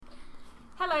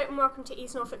and welcome to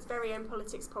East Norfolk's very own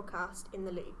politics podcast, In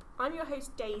the Loop. I'm your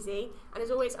host, Daisy, and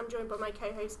as always, I'm joined by my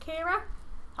co-host, Kira.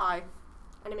 Hi.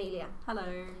 And Amelia.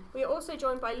 Hello. We are also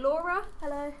joined by Laura.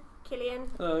 Hello. Killian.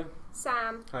 Hello.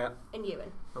 Sam. Hiya. And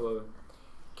Ewan. Hello.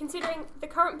 Considering the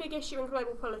current big issue in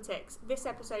global politics, this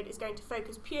episode is going to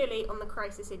focus purely on the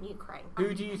crisis in Ukraine.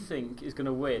 Who do you think is going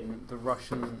to win the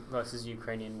Russian versus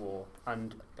Ukrainian war,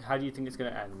 and how do you think it's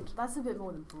going to end? That's a bit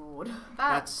more than broad.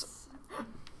 That's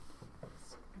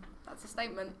a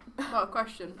statement. Well, a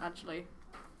question, actually.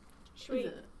 Should we?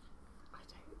 Is it?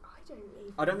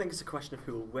 I don't think it's a question of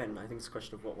who will win. I think it's a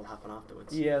question of what will happen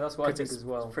afterwards. Yeah, that's what I think it's as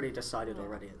well. It's pretty decided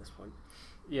already at this point.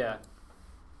 Yeah.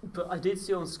 But I did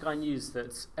see on Sky News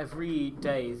that every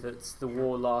day that the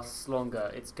war lasts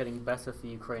longer, it's getting better for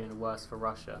Ukraine and worse for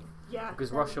Russia. Yeah.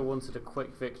 Because Russia wanted a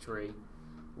quick victory,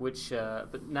 which,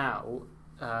 but now,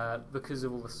 because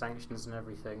of all the sanctions and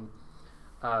everything,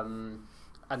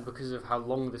 and because of how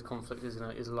long this conflict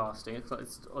is lasting,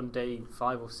 it's on day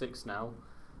 5 or 6 now.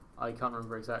 I can't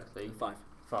remember exactly.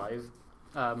 5.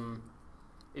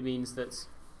 It means that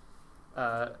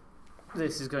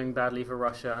this is going badly for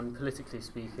Russia, and politically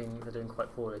speaking, they're doing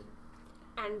quite poorly.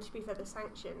 And to be fair, the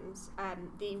sanctions,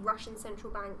 the Russian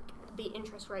central bank, the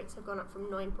interest rates have gone up from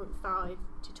 9.5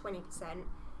 to 20%,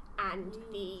 and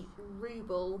the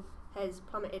ruble has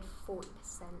plummeted 40%.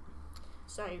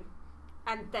 So,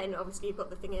 and then obviously you've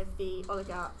got the thing of the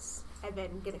oligarchs are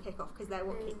then going to kick off because they're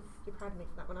what keep. You're proud of me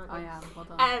for that one, aren't you? I am. Well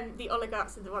done. The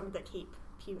oligarchs are the ones that keep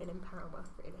Putin in power,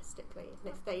 realistically,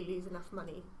 and if they lose enough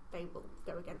money, they will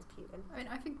go against Putin. I mean,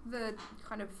 I think the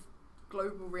kind of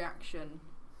global reaction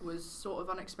was sort of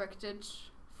unexpected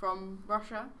from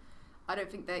Russia. I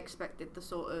don't think they expected the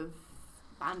sort of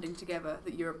banding together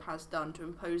that Europe has done to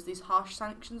impose these harsh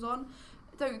sanctions on.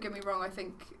 Don't get me wrong, I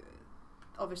think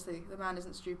obviously the man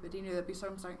isn't stupid, he knew there'd be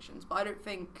some sanctions, but I don't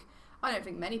think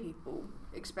many people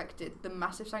expected the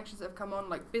massive sanctions that have come on,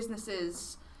 like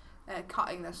businesses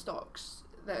cutting their stocks,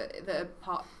 their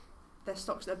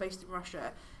stocks that are based in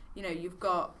Russia. You know, you've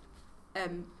got a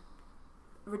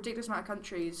ridiculous amount of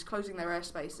countries closing their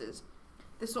airspaces.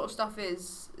 This sort of stuff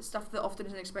is stuff that often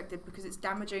isn't expected because it's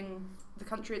damaging the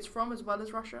country it's from as well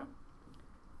as Russia.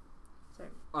 So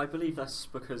I believe that's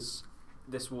because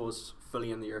this war's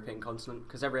fully in the European continent,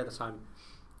 because every other time,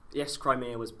 yes,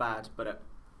 Crimea was bad, but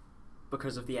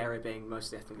because of the area being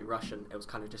mostly ethnically Russian, it was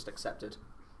kind of just accepted.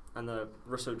 And the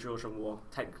Russo-Georgian War,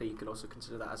 technically you could also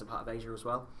consider that as a part of Asia as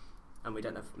well. And we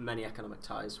don't have many economic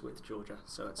ties with Georgia,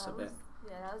 so it's a bit...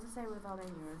 Yeah, that was the same with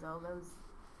Armenia as well. There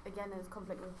was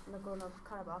conflict with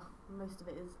Nagorno-Karabakh. Most of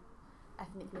it is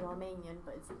ethnically Armenian,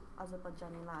 but it's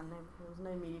Azerbaijani land. There was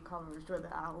no media coverage of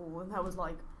it at all, and that was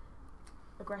like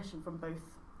aggression from both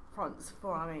fronts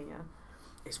for Armenia.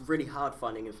 It's really hard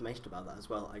finding information about that as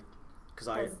well. Because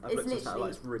I've looked at that,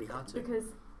 it's really hard to. Because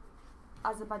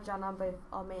Azerbaijan and both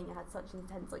Armenia had such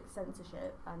intense like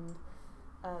censorship and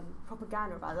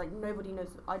propaganda about it. Like nobody knows.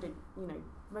 I don't. You know,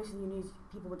 most of the news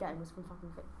people were getting was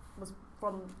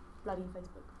from bloody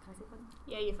Facebook. Can I say fun?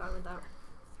 Yeah, you're fine with that.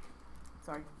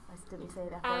 Sorry, I didn't say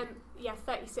that. Yeah,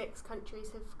 36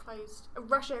 countries have closed.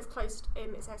 Russia has closed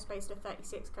its airspace to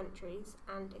 36 countries,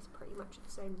 and it's pretty much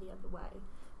the same the other way.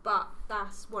 But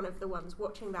that's one of the ones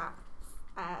watching that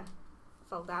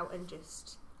fold out and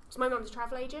just. So my mum's a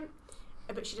travel agent,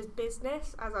 but she does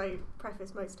business, as I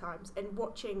preface most times, and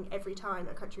watching every time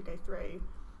a country go through,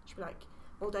 she'll be like,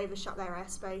 Moldova's shut their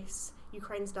airspace,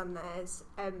 Ukraine's done theirs,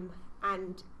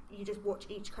 and you just watch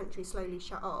each country slowly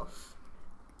shut off.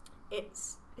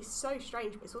 It's so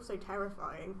strange, but it's also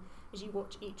terrifying as you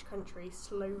watch each country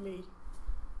slowly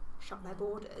shut their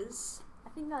borders. I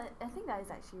think that is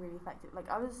actually really effective. Like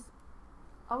I was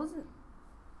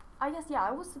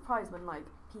surprised when like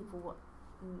people,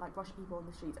 like Russian people on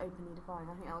the streets openly defying.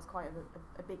 I think that was quite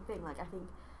a big thing. Like I think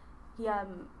he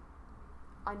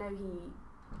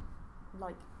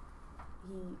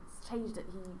changed it.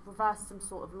 He reversed some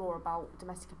sort of law about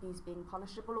domestic abuse being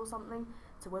punishable or something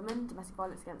to women, domestic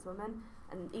violence against women.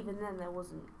 And even then there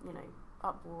wasn't,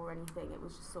 uproar or anything. It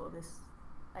was just sort of this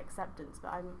acceptance.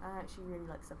 But I'm actually really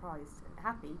surprised and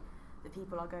happy that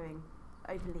people are going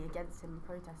openly against him and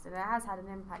protesting. And it has had an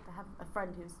impact. I have a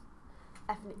friend who's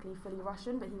ethnically fully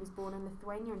Russian, but he was born in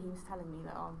Lithuania, and he was telling me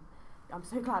that I'm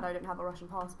so glad I don't have a Russian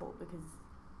passport because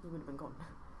he would have been gone.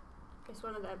 It's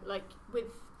one of them,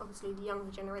 with obviously the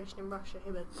younger generation in Russia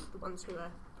who are the ones who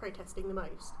are protesting the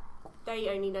most, they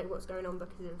only know what's going on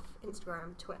because of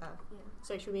Instagram, Twitter,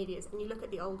 social medias, and you look at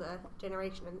the older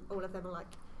generation and all of them are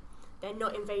they're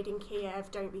not invading Kiev,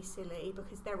 don't be silly,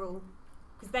 because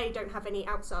they don't have any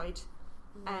outside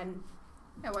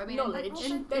Yeah, well, I mean, knowledge.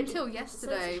 until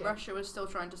yesterday, censorship. Russia was still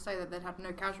trying to say that they'd had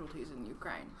no casualties in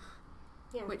Ukraine,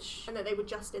 Yeah. which And that they were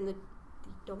just in the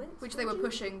Donetsk which they were region?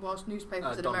 pushing whilst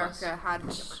newspapers in Donbass. America had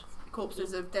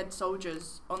corpses of dead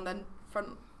soldiers on their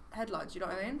front headlines. You know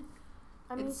what I mean?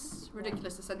 I mean, It's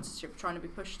ridiculous, the censorship trying to be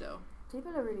pushed still.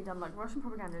 people are really dumb. Like, Russian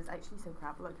propaganda is actually so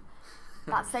crap. Like,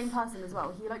 that same person as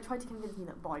well, he like tried to convince me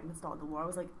that Biden had started the war. I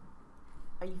was like,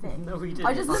 are you thick? No, we didn't.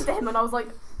 I just looked at him and I was like,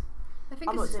 I think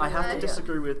I'm not it's doing I have to Yeah.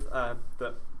 disagree with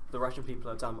that the Russian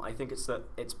people are dumb. I think it's that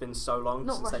it's been so long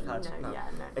not since Russian, they've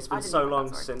had. no. It's I been didn't so like that, long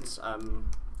sorry. since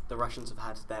the Russians have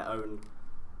had their own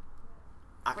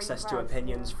access to press,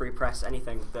 opinions, yeah. free press,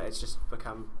 anything, that it's just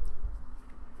become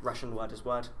Russian word is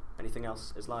word. Anything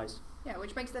else is lies. Yeah,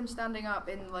 which makes them standing up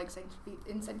in like St.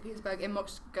 Petersburg, in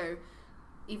Moscow,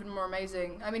 even more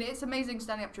amazing. I mean, it's amazing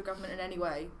standing up to your government in any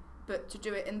way, but to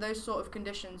do it in those sort of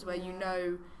conditions where you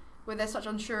know, where there's such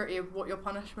uncertainty of what your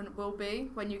punishment will be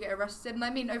when you get arrested. And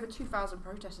I mean, over 2,000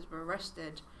 protesters were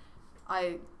arrested.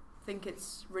 I think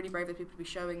it's really brave of people to be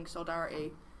showing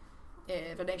solidarity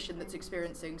of a nation that's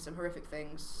experiencing some horrific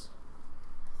things.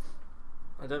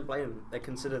 I don't blame them. They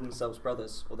consider themselves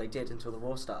brothers, or they did until the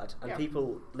war started. And Yeah.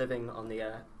 people living on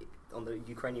the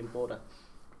Ukrainian border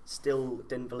still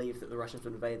didn't believe that the Russians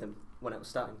would invade them when it was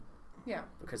starting, Yeah.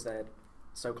 because they're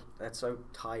so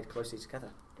tied closely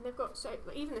together. And they've got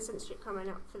even the censorship coming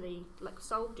up for the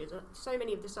soldiers. So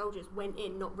many of the soldiers went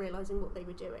in not realising what they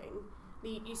were doing.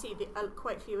 You see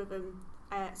quite a few of them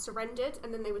surrendered,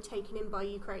 and then they were taken in by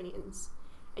Ukrainians.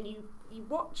 And you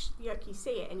watch, you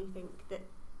see it, and you think that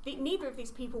neither of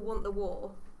these people want the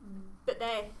war, but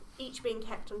they're each being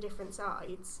kept on different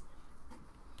sides.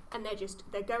 And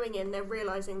they're going in, they're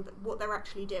realising that what they're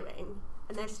actually doing,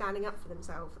 and they're standing up for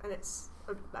themselves. And it's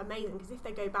amazing, because if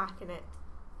they go back and it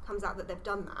comes out that they've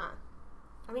done that,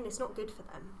 I mean, it's not good for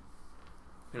them.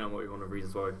 You know, one of the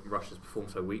reasons why Russia's performed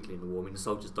so weakly in the war. I mean, the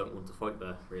soldiers don't want to fight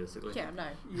there, realistically. Yeah, no.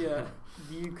 Yeah,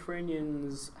 the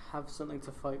Ukrainians have something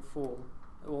to fight for,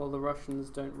 while the Russians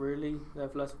don't really. They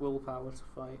have less willpower to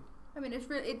fight. I mean,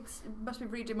 it must be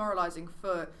really demoralising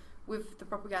with the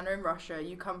propaganda in Russia.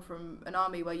 You come from an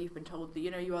army where you've been told that,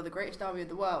 you are the greatest army in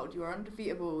the world, you are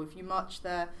undefeatable, if you march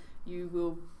there, you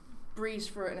will breeze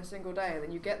through it in a single day, and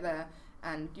then you get there,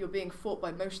 and you're being fought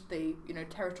by mostly,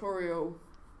 territorial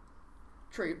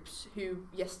troops who,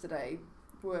 yesterday,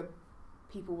 were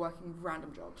people working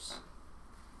random jobs.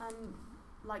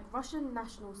 like Russian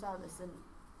national service, and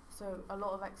so a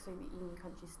lot of ex-Soviet Union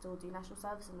countries still do national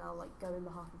service, and they'll like go in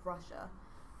behalf of Russia,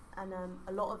 and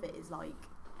a lot of it is like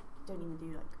don't even do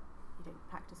like you don't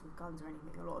practice with guns or anything.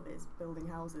 A lot of it is building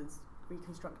houses,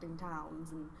 reconstructing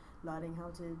towns, and learning how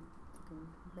to fucking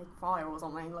make fire or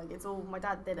something. Like it's all. My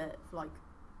dad did it for like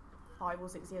 5 or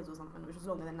 6 years or something, which was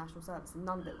longer than national service, and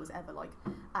none of it was ever like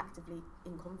actively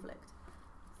in conflict.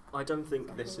 I don't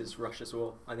think this is Russia's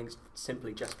war. I think it's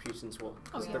simply just Putin's war.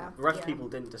 Because Oh, yeah. the Russian Yeah. people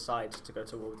didn't decide to go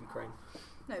to war with Ukraine.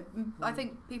 No, I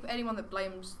think anyone that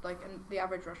blames the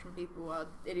average Russian people are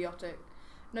idiotic.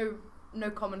 No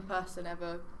common person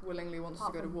ever willingly wants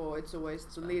Apart to go to from- war. It's always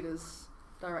the leaders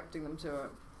directing them to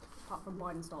it. Apart from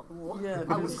Biden start the war. Yeah,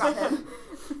 I would because- scrap him.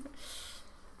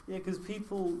 Yeah, because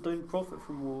people don't profit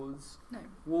from wars. No.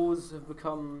 Wars have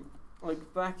become,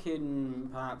 like back in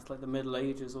perhaps like the Middle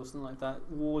Ages or something like that,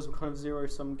 wars were kind of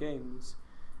zero-sum games.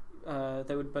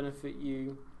 They would benefit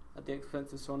you at the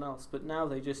expense of someone else, but now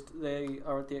they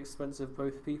are at the expense of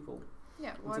both people.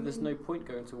 Yeah, And well, so there's no point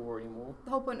going to war anymore.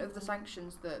 the whole point of the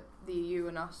sanctions that the EU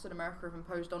and us and America have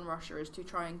imposed on Russia is to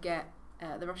try and get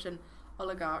the Russian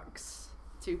oligarchs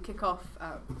to kick off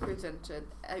Putin to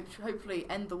hopefully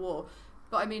end the war.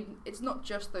 But I mean, it's not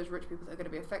just those rich people that are going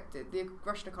to be affected. The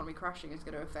Russian economy crashing is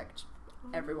going to affect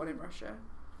everyone in Russia.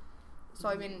 So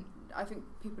I mean, I think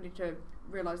people need to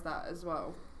realise that as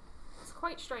well. It's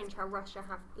quite strange how Russia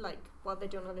have, while they're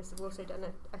doing all this, have also done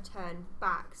a turn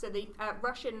back. So the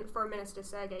Russian Foreign Minister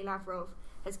Sergei Lavrov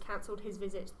has cancelled his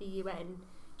visit to the UN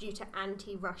due to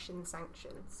anti-Russian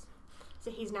sanctions.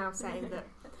 So he's now saying that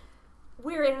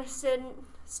we're innocent,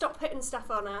 stop putting stuff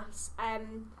on us.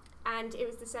 And it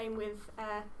was the same with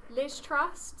Liz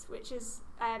Truss, which is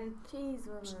Jeez,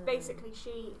 woman. basically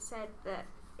she said that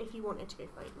if you wanted to go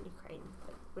fight in Ukraine,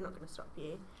 we're not going to stop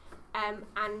you.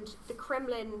 And the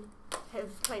Kremlin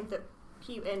have claimed that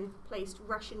Putin placed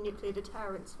Russian nuclear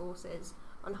deterrence forces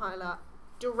on high alert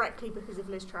directly because of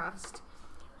Liz Truss.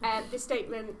 The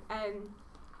statement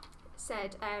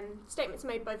said, statements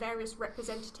made by various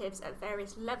representatives at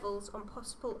various levels on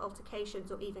possible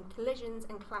altercations or even collisions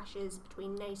and clashes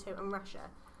between NATO and Russia.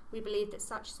 We believe that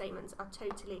such statements are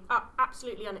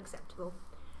absolutely unacceptable.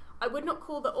 I would not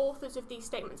call the authors of these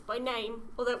statements by name,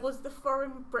 although it was the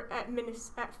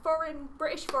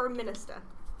British Foreign Minister.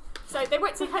 So they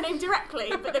won't say her name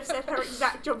directly, but they've said her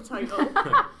exact job title.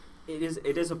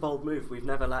 It is a bold move. We've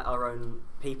never let our own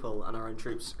people and our own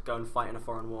troops go and fight in a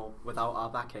foreign war without our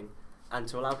backing, and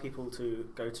to allow people to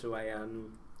go to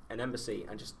an embassy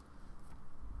and just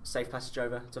safe passage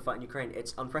over to fight in Ukraine,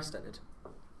 it's unprecedented,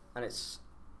 and it's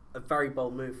a very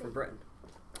bold move from Britain.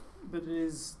 But it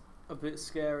is a bit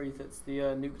scary that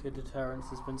the nuclear deterrence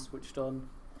has been switched on.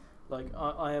 Like,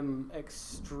 I am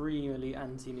extremely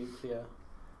anti-nuclear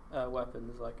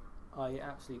weapons. Like, I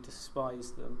absolutely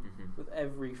despise them with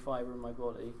every fibre in my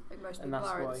body. I think most And people that's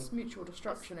are. why- It's mutual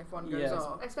destruction if one goes Yeah.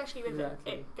 off. Especially with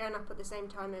Exactly. it going up at the same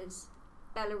time as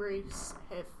Belarus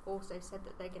have also said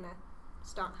that they're going to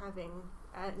start having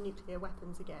nuclear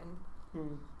weapons again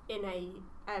in a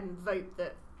vote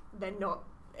that they're not.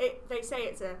 They say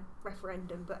it's a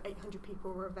referendum, but 800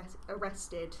 people were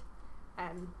arrested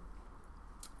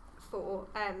for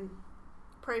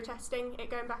protesting it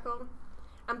going back on.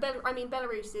 And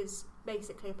Belarus is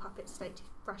basically a puppet state to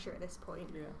Russia at this point.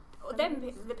 Yeah.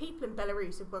 The people in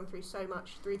Belarus have gone through so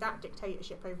much through that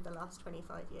dictatorship over the last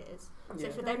 25 years. So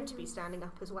Yeah. for them to be standing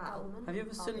up as well. Have you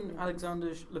ever seen Alexander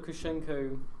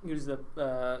Lukashenko, who's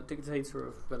the dictator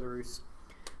of Belarus?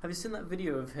 Have you seen that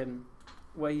video of him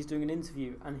where he's doing an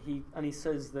interview and he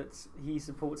says that he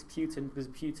supports Putin because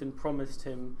Putin promised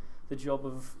him the job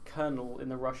of colonel in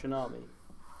the Russian army?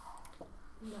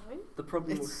 No. The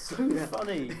problem It's was so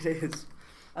funny. It is.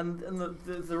 And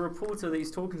the reporter that he's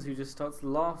talking to just starts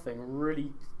laughing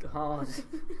really hard.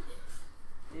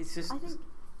 It's just... I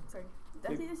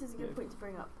think this is a good Yeah. point to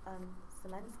bring up.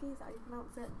 Zelensky, is that how you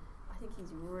pronounce it? I think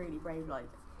he's really brave. Like,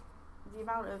 the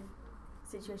amount of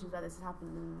situations where this has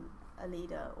happened and a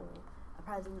leader or a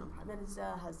president or prime minister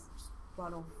has just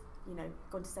run off,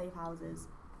 gone to safe houses,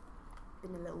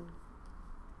 been a little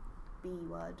B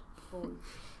word boy,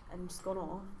 and just gone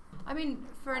off. I mean,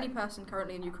 for any person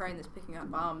currently in Ukraine that's picking up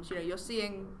arms, you're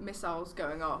seeing missiles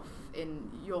going off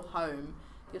in your home.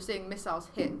 You're seeing missiles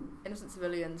hit innocent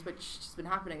civilians, which has been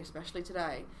happening, especially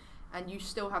today. And you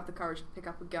still have the courage to pick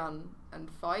up a gun and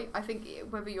fight. I think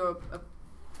whether you're a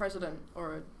president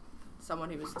or someone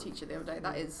who was a teacher the other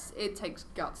day, it takes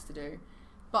guts to do.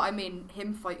 But I mean,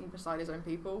 him fighting beside his own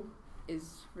people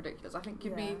is ridiculous. I think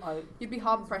you'd be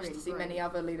hard pressed really to see brave. many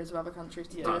other leaders of other countries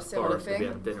to Yeah. do a That's similar Boris would be thing.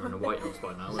 having dinner in the White House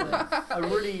by now, wouldn't they? I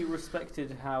really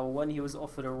respected how when he was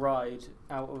offered a ride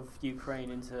out of Ukraine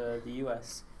into the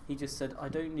US, he just said, "I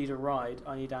don't need a ride,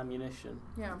 I need ammunition."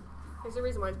 Yeah. There's a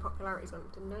reason why his popularity's gone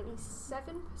up to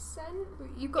 97%.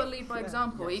 You've got to lead by Yeah.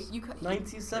 example. Yes. You ca-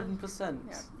 97%.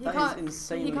 Yeah. That is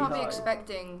insanely He can't high. be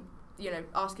expecting,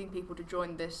 asking people to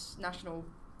join this national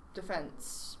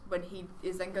defence when he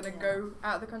is then going to go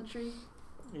out of the country.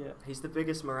 Yeah. He's the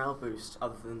biggest morale boost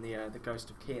other than the Ghost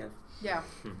of Kiev. Yeah.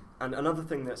 And another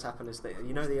thing that's happened is that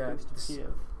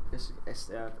it's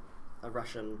a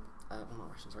Russian, not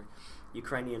Russian, sorry,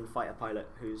 Ukrainian fighter pilot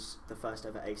who's the first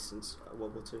ever ace since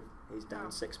World War II. He's down Wow.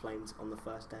 6 planes on the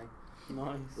first day.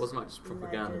 Nice. Wasn't that just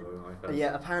propaganda? Legend. Though, I But heard?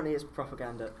 yeah, apparently it's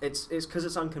propaganda. It's because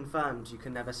it's unconfirmed. You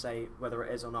can never say whether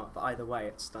it is or not. But either way,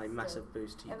 it's a massive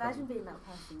boost to Ukraine. Imagine being that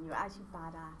person. You're actually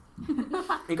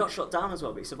badass. He got shot down as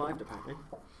well, but he survived apparently.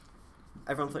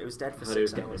 Everyone thought he was dead I for heard he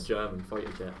was 6 getting a hours. German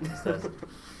fighter jet instead.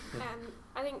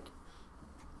 I think,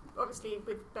 obviously,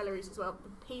 with Belarus as well,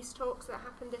 the peace talks that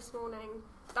happened this morning,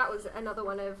 that was another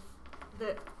one of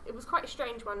the. It was quite a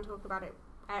strange one to talk about it,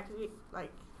 because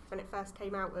when it first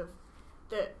came out of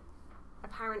that.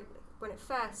 Apparently, when at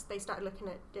first they started looking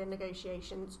at the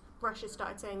negotiations, Russia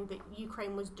started saying that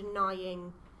Ukraine was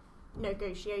denying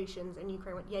negotiations, and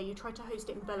Ukraine went, "Yeah, you tried to host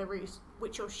it in Belarus,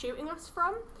 which you're shooting us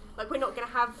from. Like, we're not going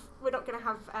to have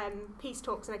peace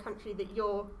talks in a country that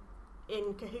you're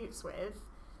in cahoots with."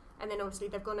 And then obviously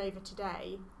they've gone over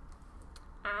today,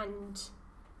 and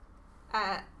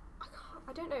I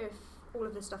don't know if all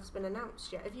of this stuff's been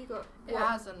announced yet. Have you got? It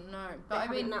hasn't, no. They But I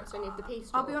haven't mean, announced any of the peace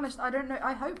talks. I'll be honest, I don't know.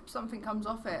 I hope something comes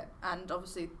off it, and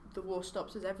obviously the war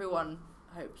stops as everyone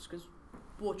hopes, because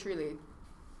war truly,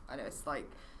 I know it's like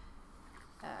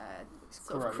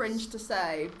sort of gross. cringe to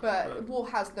say, but But- war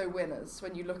has no winners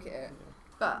when you look at it.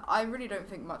 But I really don't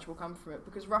think much will come from it,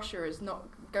 because Russia is not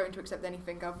going to accept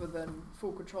anything other than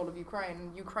full control of Ukraine,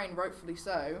 and Ukraine, rightfully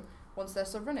so, wants their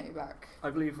sovereignty back. I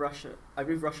believe Russia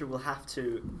will have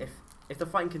to, if the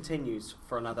fighting continues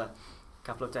for another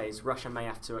couple of days, Russia may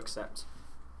have to accept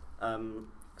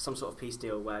some sort of peace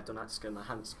deal where Donetsk and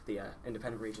Luhansk, the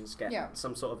independent regions, get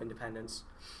some sort of independence.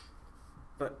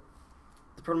 But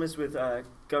the problem is with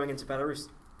going into Belarus,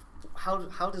 how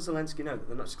does Zelensky know that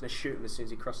they're not just going to shoot him as soon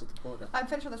as he crosses the border? I'm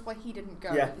fairly sure that's why he didn't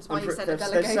go. Yeah, It's why he sent a they've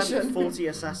delegation. sent 40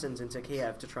 assassins into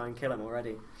Kiev to try and kill him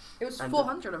already. It was And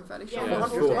 400, I'm fairly sure. Yeah,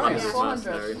 400, Right, yeah.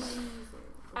 400.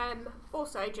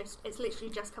 Also, it's literally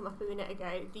just come up a minute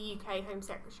ago, the UK Home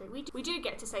Secretary, we do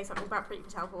get to say something about Priti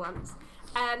Patel for once.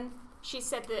 She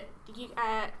said that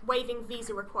waiving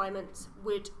visa requirements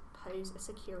would pose a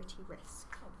security risk.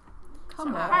 Come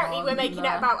So on. apparently we're making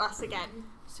it about us again.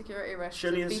 Security risk.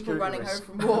 Surely of the people security running risk.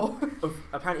 home from war.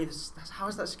 Apparently, how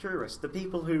is that security risk? The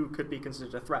people who could be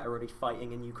considered a threat are already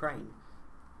fighting in Ukraine.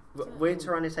 We're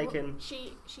trying to take in...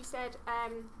 She said,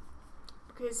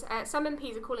 because some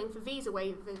MPs are calling for visa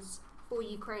waivers for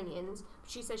Ukrainians, but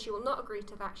she says she will not agree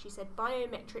to that. She said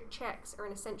biometric checks are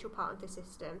an essential part of the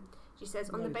system. She says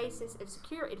on the basis of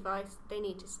security advice, they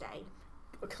need to stay.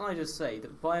 Can I just say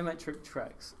that biometric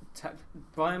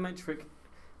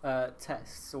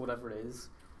tests or whatever it is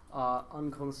are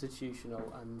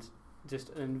unconstitutional and just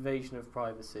an invasion of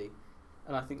privacy,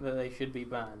 and I think that they should be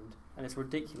banned. And it's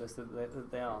ridiculous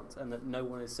that they aren't, and that no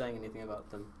one is saying anything about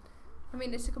them. I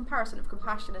mean, it's a comparison of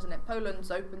compassion, isn't it?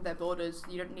 Poland's opened their borders.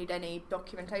 You don't need any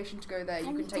documentation to go there.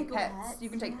 You can take pets. You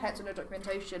can take pets with no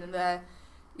documentation, and they're,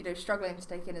 struggling to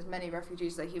take in as many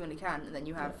refugees as they humanly can. And then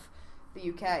you have the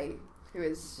UK, who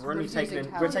is We're taking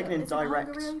in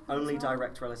only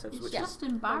direct relatives, It's which just is...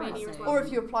 embarrassing. Or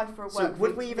if you apply for a work So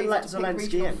would we even let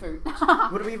Zelensky in? food.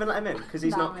 Would we even let him in? Because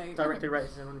he's No, not mate. directly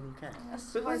related to anyone in the UK.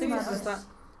 But the thing is that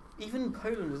even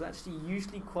Poland is actually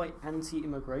usually quite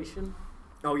anti-immigration.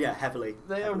 Oh yeah, heavily.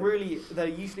 They're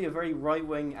usually a very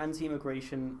right-wing,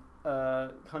 anti-immigration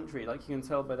country. Like you can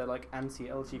tell by their like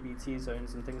anti-LGBT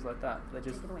zones and things like that. They're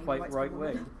just quite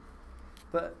right-wing.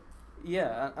 But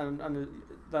yeah, and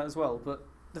that as well. But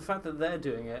the fact that they're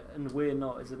doing it and we're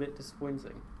not is a bit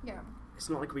disappointing. Yeah. It's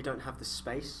not like we don't have the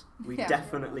space. We Yeah.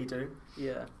 definitely do.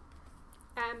 Yeah.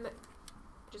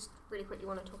 Just really quickly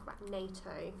want to talk about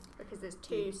NATO because there's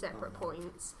two separate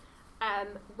points.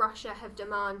 Russia have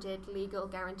demanded legal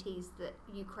guarantees that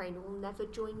Ukraine will never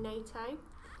join NATO,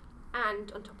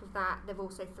 and on top of that, they've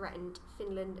also threatened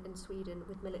Finland and Sweden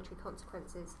with military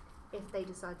consequences if they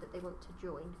decide that they want to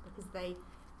join, because they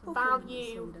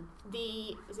value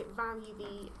the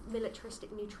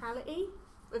militaristic neutrality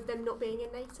of them not being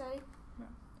in NATO.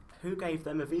 Who gave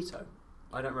them a veto?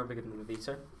 I don't remember giving them a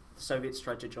veto. The Soviets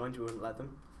tried to join, we wouldn't let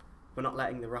them. We're not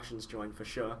letting the Russians join for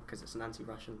sure, because it's an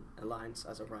anti-Russian alliance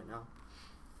as of right now.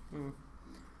 Mm.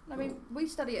 I mean, we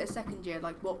study at a second year,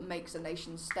 like what makes a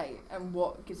nation state and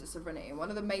what gives it sovereignty. And one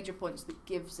of the major points that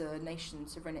gives a nation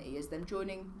sovereignty is them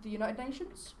joining the United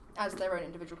Nations as their own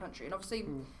individual country. And obviously,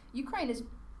 Ukraine is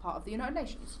part of the United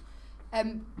Nations.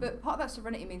 But part of that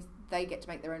sovereignty means they get to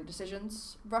make their own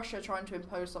decisions. Russia trying to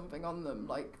impose something on them,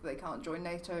 like they can't join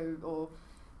NATO or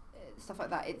stuff like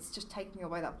that, it's just taking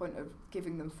away that point of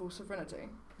giving them full sovereignty.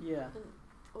 And Yeah.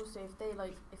 also, if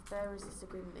there is this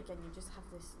agreement again, you just have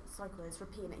this cycle. It's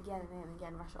repeating it again and again and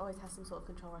again. Russia always has some sort of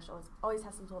control. Russia always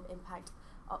has some sort of impact.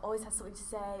 Always has something to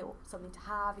say or something to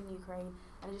have in Ukraine,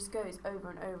 and it just goes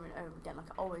over and over and over again, like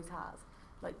it always has.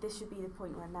 Like this should be the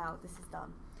point where now this is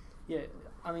done. Yeah,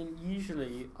 I mean,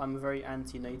 usually I'm very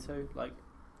anti-NATO. Like,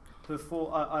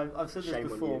 before, I've said this Shame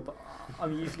on before, you. but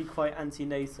I'm usually quite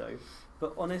anti-NATO.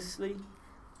 But honestly,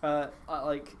 my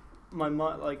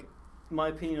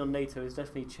opinion on NATO is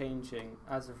definitely changing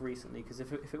as of recently. Because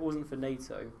if it wasn't for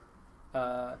NATO,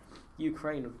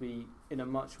 Ukraine would be in a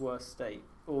much worse state,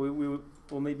 or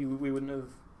maybe we wouldn't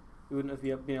have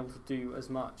been able to do as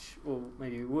much, or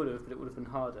maybe we would have, but it would have been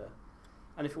harder.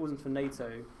 And if it wasn't for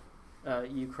NATO,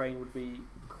 Ukraine would be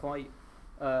quite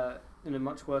in a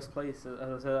much worse place, as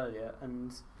I said earlier.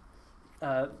 And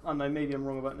I know maybe I'm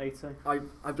wrong about NATO.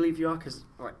 I believe you are, because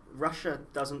Russia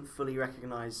doesn't fully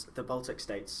recognise the Baltic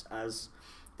states as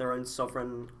their own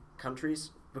sovereign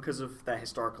countries because of their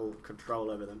historical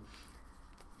control over them.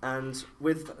 And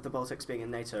with the Baltics being in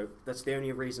NATO, that's the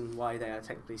only reason why they are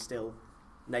technically still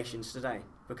nations today,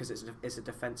 because it's a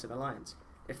defensive alliance.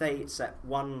 If they set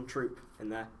one troop in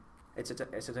there, it's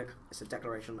a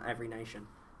declaration on every nation.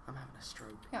 I'm having a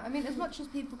stroke. Yeah, I mean, as much as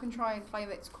people can try and claim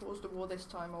it's caused a war this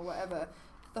time or whatever,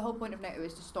 the whole point of NATO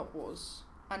is to stop wars.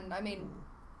 And I mean,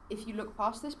 if you look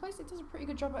past this place, it does a pretty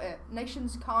good job at it.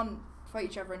 Nations can't fight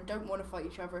each other and don't want to fight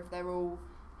each other if they're all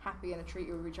happy in a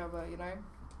treaty with each other, you know?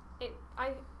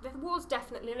 The war's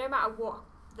definitely, no matter what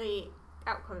the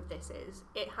outcome of this is,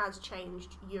 it has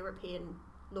changed European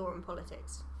law and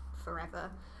politics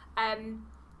forever.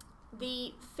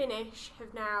 The Finnish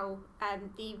have now,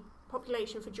 the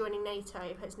population for joining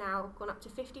NATO has now gone up to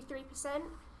 53%.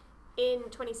 In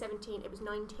 2017 it was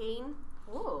 19%,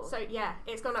 Oh. So yeah,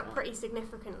 it's gone up pretty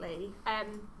significantly.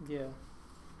 Yeah.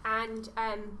 And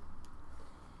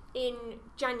in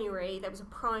January there was a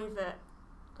private,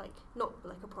 like not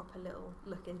like a proper little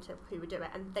look into who would do it,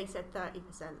 and they said 30%.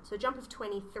 So a jump of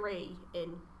 23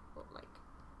 in like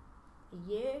a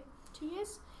year, 2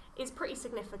 years is pretty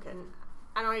significant.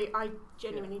 And I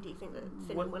genuinely do think that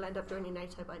Finland will end up joining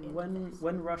NATO by the end of this.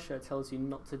 When Russia tells you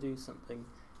not to do something,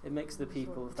 it makes the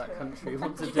people of that country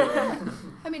want to do it.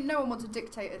 I mean, no one wants a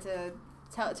dictator to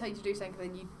tell you to do something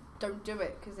and you don't do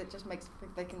it, because it just makes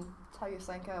they can tell you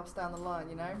something else down the line,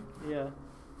 you know? Yeah.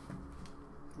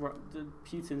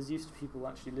 Putin's used to people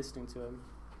actually listening to him.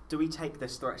 Do we take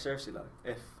this threat seriously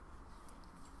though?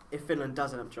 If Finland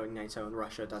does end up joining NATO and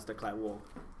Russia does declare war,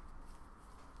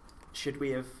 should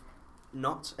we have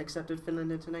not accepted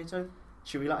Finland into NATO?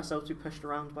 Should we let ourselves be pushed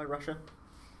around by Russia?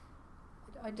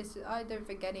 I don't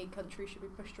think any country should be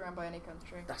pushed around by any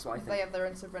country. That's what I think. They have their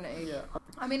own sovereignty. Yeah.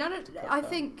 I mean, I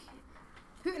think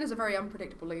Putin is a very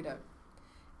unpredictable leader.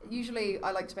 Usually,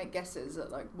 I like to make guesses at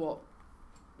like what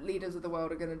leaders of the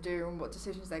world are going to do and what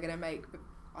decisions they're going to make. But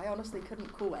I honestly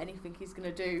couldn't call anything he's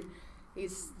going to do.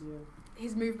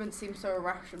 His movements seem so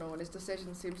irrational and his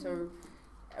decisions seem so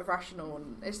irrational,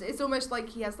 and it's almost like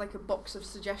he has like a box of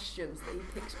suggestions that he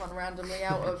picks one randomly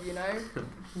out of, you know.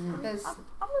 There's I'm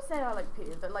not saying I like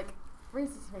Putin, but like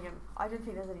realistically speaking, I don't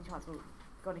think there's any chance we're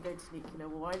going to go to nuclear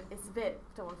war. It's a bit,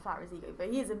 don't want to flatter his ego, but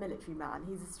he is a military man.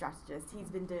 He's a strategist. He's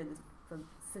been doing this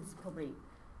since he's probably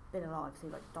been alive, so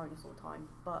like dinosaur time.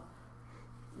 But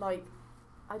like,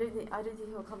 I don't think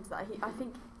he'll come to that. I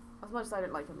think as much as I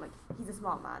don't like him, like he's a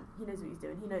smart man. He knows what he's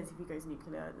doing. He knows if he goes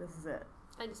nuclear, this is it.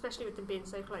 And especially with them being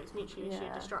so close, mutually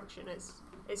assured destruction,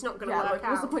 it's not going to yeah, work like, out.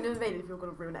 what's the point of invading if you're going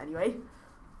to ruin it anyway?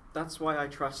 That's why I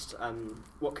trust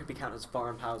what could be counted as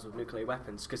foreign powers with nuclear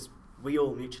weapons, because we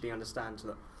all mutually understand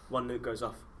that one nuke goes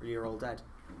off, you're all dead.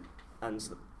 And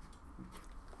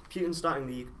Putin starting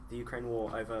the Ukraine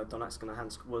war over Donetsk and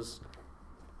Luhansk was,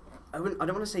 I don't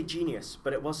want to say genius,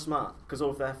 but it was smart, because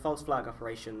all of their false flag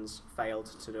operations failed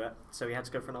to do it, so he had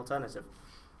to go for an alternative.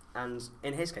 And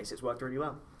in his case, it's worked really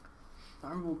well. I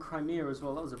remember Crimea as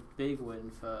well. That was a big win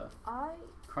for.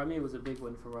 Crimea was a big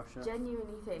win for Russia.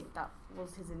 Genuinely think that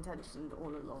was his intention all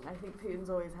along. I think Putin's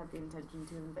always had the intention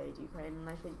to invade Ukraine, and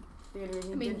I think the only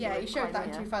reason he showed that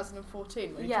in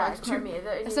 2014 when he tried tried Crimea.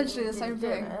 to essentially the same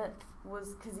thing.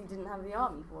 Was because he didn't have the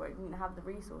army for it, didn't have the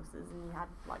resources, and he had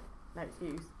like no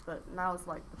excuse. But now it's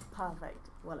like the perfect.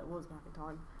 Well, it was perfect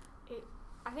time.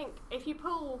 I think if you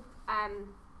pull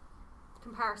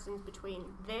comparisons between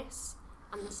this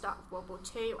and the start of World War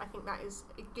II, I think that is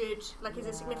a good, is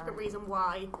a significant reason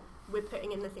why we're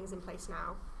putting in the things in place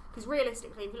now. Because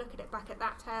realistically, if you look at it back at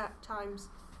that times,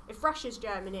 if Russia's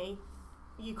Germany,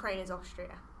 Ukraine is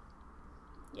Austria.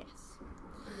 Yes.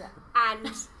 Yeah.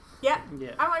 And yeah.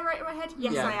 Am I right in my head?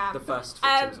 Yes, yeah, I am. The first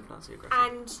victims of Nazi aggression.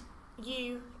 And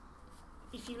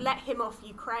if you let him off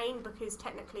Ukraine, because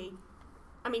technically,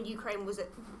 I mean, Ukraine was at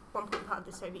one point part of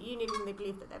the Soviet Union, and they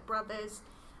believe that they're brothers.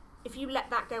 If you let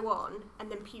that go on,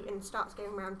 and then Putin starts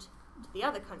going around to the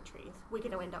other countries, we're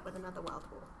going to end up with another world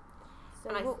war. So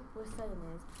and what we're saying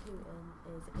is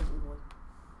Putin is a pick me boy.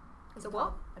 Is a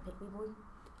what? A pick me boy.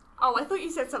 Oh, I thought you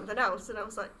said something else, and I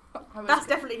was like, that's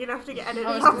definitely going to have to get edited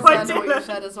I out was by concerned what you Dylan.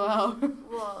 said as well.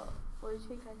 What did you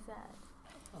think I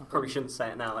said? Probably shouldn't say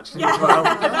it now, actually. Yeah, as well.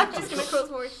 that's just going to cause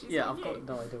more issues. Yeah, for I've you. got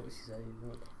no idea what she's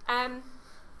saying.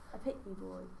 A pick me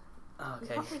boy. Oh, He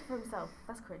okay. can't think for himself.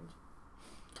 That's cringe.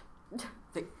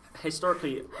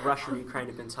 Historically, Russia and Ukraine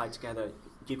have been tied together.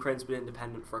 Ukraine's been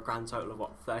independent for a grand total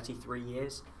of 33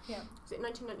 years. Yeah. Was it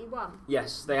 1991?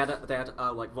 Yes, they had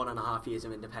 1.5 years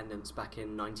of independence back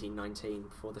in 1919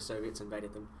 before the Soviets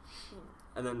invaded them. Yeah.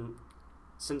 And then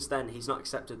since then, he's not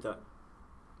accepted that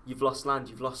you've lost land,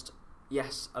 you've lost,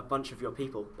 yes, a bunch of your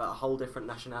people, but a whole different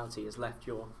nationality has left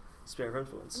your sphere of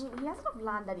influence. I mean, he has enough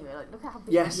land anyway. Like, look at how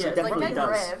big. Yes, he it is. definitely like,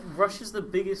 does. Russia's the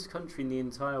biggest country in the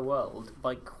entire world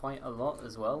by quite a lot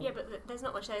as well. Yeah, but there's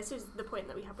not much there. This is the point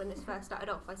that we had when this first started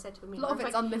off. I said to him, A lot of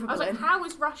it's unlivable. I was like, how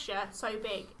is Russia so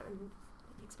big? And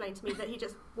he explained to me that they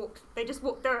just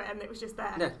walked through it and it was just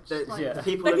there. No, Yeah. the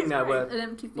people Like, living there it's were An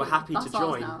empty field. We're happy to That's ours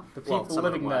join. now. The Well, people some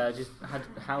of living them were. there just had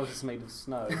houses made of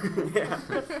snow. yeah.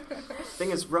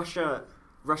 Thing is,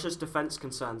 Russia's defense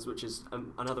concerns, which is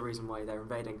another reason why they're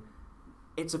invading,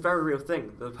 it's a very real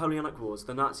thing. The Napoleonic Wars,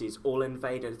 the Nazis all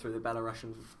invaded through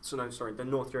the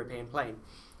North European plain.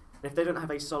 And if they don't have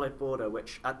a solid border,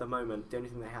 which at the moment the only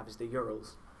thing they have is the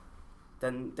Urals,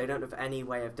 then they don't have any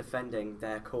way of defending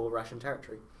their core Russian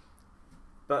territory.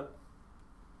 But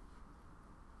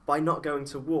by not going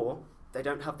to war, they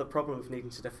don't have the problem of needing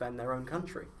to defend their own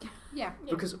country. Yeah.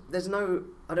 Yeah. Because I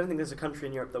don't think there's a country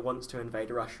in Europe that wants to invade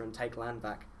Russia and take land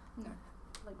back. No.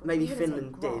 Like, Maybe you're gonna take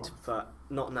Finland did, grass. but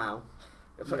not now.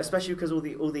 Yeah. Especially because all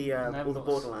the And then what's-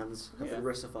 borderlands have Yeah. been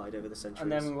Russified over the centuries.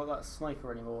 And then we got that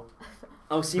sniper anymore.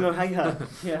 Oh, Simo Hayha.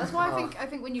 Yeah. That's why Oh. I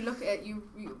think when you look at it, you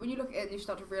when you look at it, and you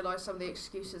start to realise some of the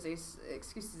excuses.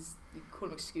 You call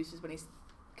them excuses when he's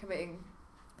committing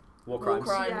War war crimes.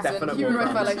 crimes Yeah. and Definite human war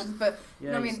rights crimes. violations. But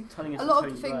Yeah, I he's mean, turning a into lot of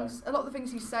Tony the things, a lot of the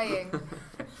things he's saying,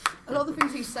 a lot of the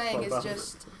things he's saying Well is done.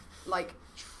 just like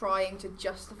trying to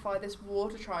justify this war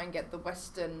to try and get the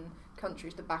Western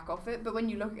countries to back off it. But when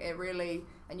you look at it really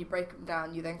and you break them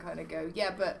down, you then kind of go,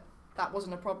 yeah, but that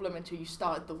wasn't a problem until you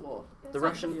started the war. It's The like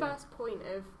Russian- the first point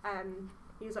of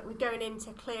he was like, we're going in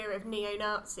to clear of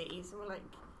neo-Nazis, and we're like,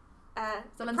 the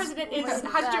Zelensky- president Yeah. has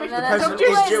Yeah, Jewish. no, The no, president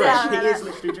Jewish, is Jewish. yeah. He is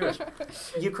literally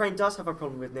Jewish. Ukraine does have a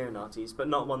problem with neo-Nazis, but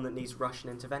not one that needs Russian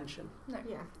intervention. No,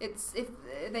 Yeah. it's if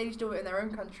they need to do it in their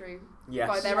own country Yes.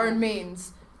 by their own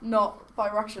means, not by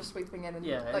Russia sweeping in and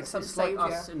Yeah, like it's, some it's like saviour.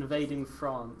 us invading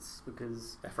France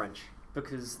because They're French.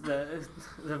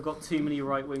 they've got too many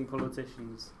right wing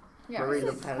politicians. Yeah, Marine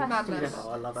Le it's Pen. madness.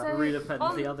 Oh, I love that. So- Marie Le Pen,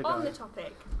 the other On guy. the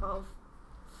topic of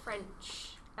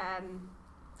French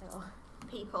Oh.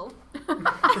 people, On the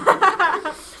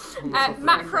topic of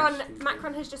Macron French people.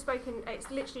 Macron has just spoken. It's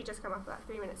literally just come up about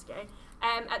 3 minutes ago.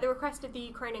 At the request of the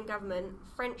Ukrainian government,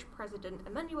 French President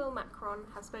Emmanuel Macron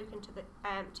has spoken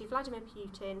to Vladimir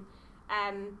Putin,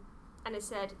 and has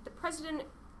said the president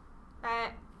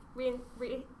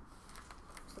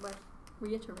what's the word?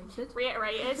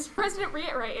 President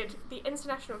reiterated the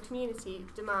international community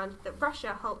demand that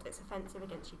Russia halt its offensive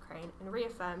against Ukraine and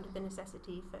reaffirmed the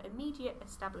necessity for immediate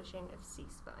establishing of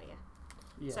ceasefire.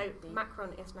 Yeah. So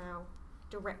Macron is now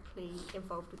directly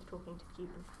involved with talking to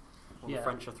Putin. Well, Yeah. The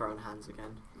French are throwing hands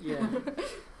again. yeah.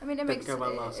 I mean, it Didn't makes go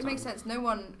well last it makes time. sense. No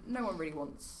one really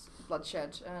wants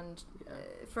bloodshed, and Yeah.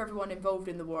 for everyone involved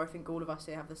in the war, I think all of us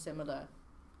here have the similar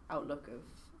outlook of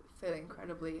feeling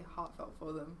incredibly heartfelt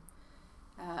for them.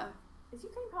 Is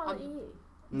Ukraine part of the EU?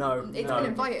 No, It's no. been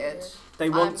invited. They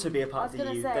want Um, to be a I part was of the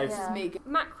gonna EU. say, They've This yeah. is me.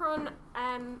 Macron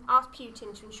asked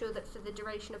Putin to ensure that for the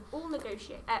duration of all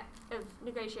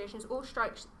negotiations, all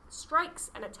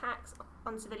strikes and attacks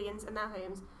on civilians and their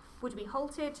homes would be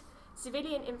halted,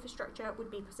 civilian infrastructure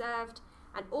would be preserved,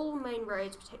 and all main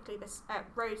roads, particularly the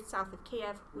roads south of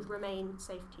Kiev, would remain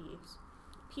safe to use.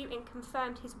 Putin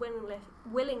confirmed his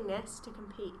willingness to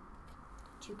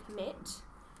commit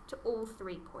to all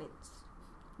 3 points.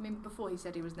 I mean, before he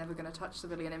said he was never going to touch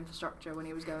civilian infrastructure when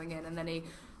he was going in, and then he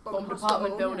Bomb bombed hospital.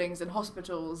 apartment buildings and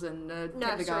hospitals and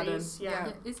kindergarten. Nurseries, yeah.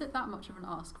 Yeah, is it that much of an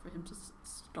ask for him to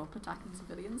stop attacking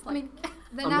civilians? I mean,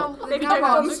 they're I'm now not- Maybe they're don't now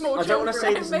bomb armed. small I don't want to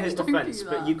say children. this in his Maybe don't defence, do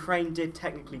but that. Ukraine did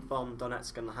technically bomb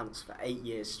Donetsk and Luhansk for 8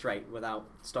 years straight without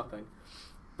stopping.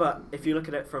 But if you look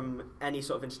at it from any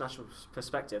sort of international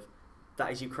perspective,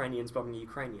 that is Ukrainians bombing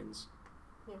Ukrainians.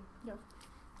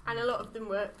 And a lot of them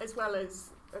were, as well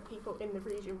as people in the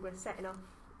region, were setting up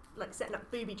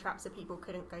booby traps so people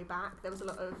couldn't go back. There was a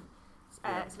lot of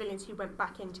Yeah. civilians who went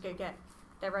back in to go get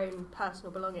their own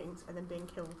personal belongings and then being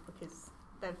killed because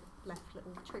they've left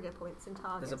little trigger points and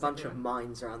targets. There's a bunch of everywhere.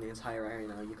 mines around the entire area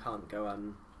now. You can't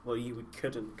go,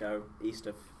 couldn't go east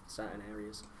of certain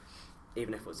areas,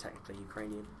 even if it was technically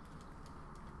Ukrainian.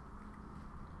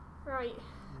 Right.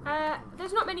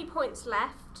 There's not many points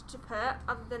left to put,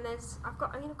 other than I've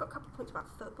got a couple of points about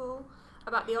football,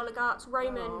 about the oligarchs.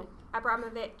 Roman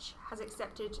Abramovich has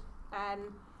accepted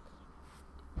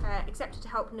to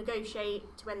help negotiate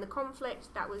to end the conflict.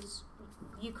 That was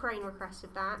Ukraine requested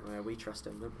that. We trust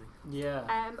him, don't we?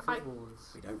 Yeah.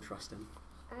 Footballers. We don't trust him.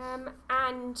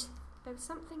 And there was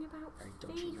something about Very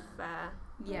dodgy man. FIFA.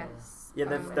 Yes. Yeah,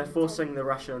 Um, they're forcing the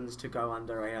Russians to go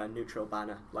under a neutral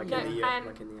banner, like No, in the Yeah.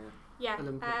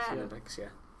 Olympics, yeah. Olympics. Yeah.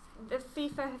 The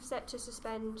FIFA have set to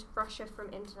suspend Russia from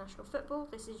international football.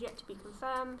 This is yet to be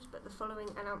confirmed, but the following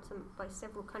announcement by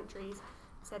several countries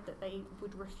said that they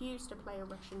would refuse to play a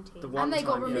Russian team. The one And they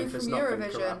got time removed FIFA's from not been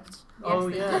Eurovision. corrupt. Oh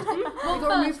Yes, yeah. They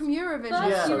got removed from Eurovision. First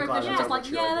Yeah. So glad Eurovision I was don't like, watch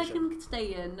yeah, they Eurovision. can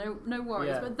stay in, no worries.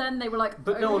 Yeah. But then they were like,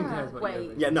 But oh, no one yeah, cares about wait.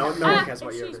 Eurovision. Yeah, no one cares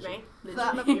about Excuse Eurovision. me.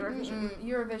 That- Love Eurovision.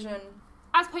 Eurovision.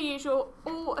 As per usual,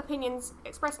 all opinions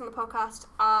expressed on the podcast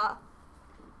are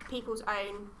people's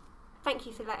own. Thank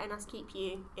you for letting us keep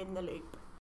you in the loop.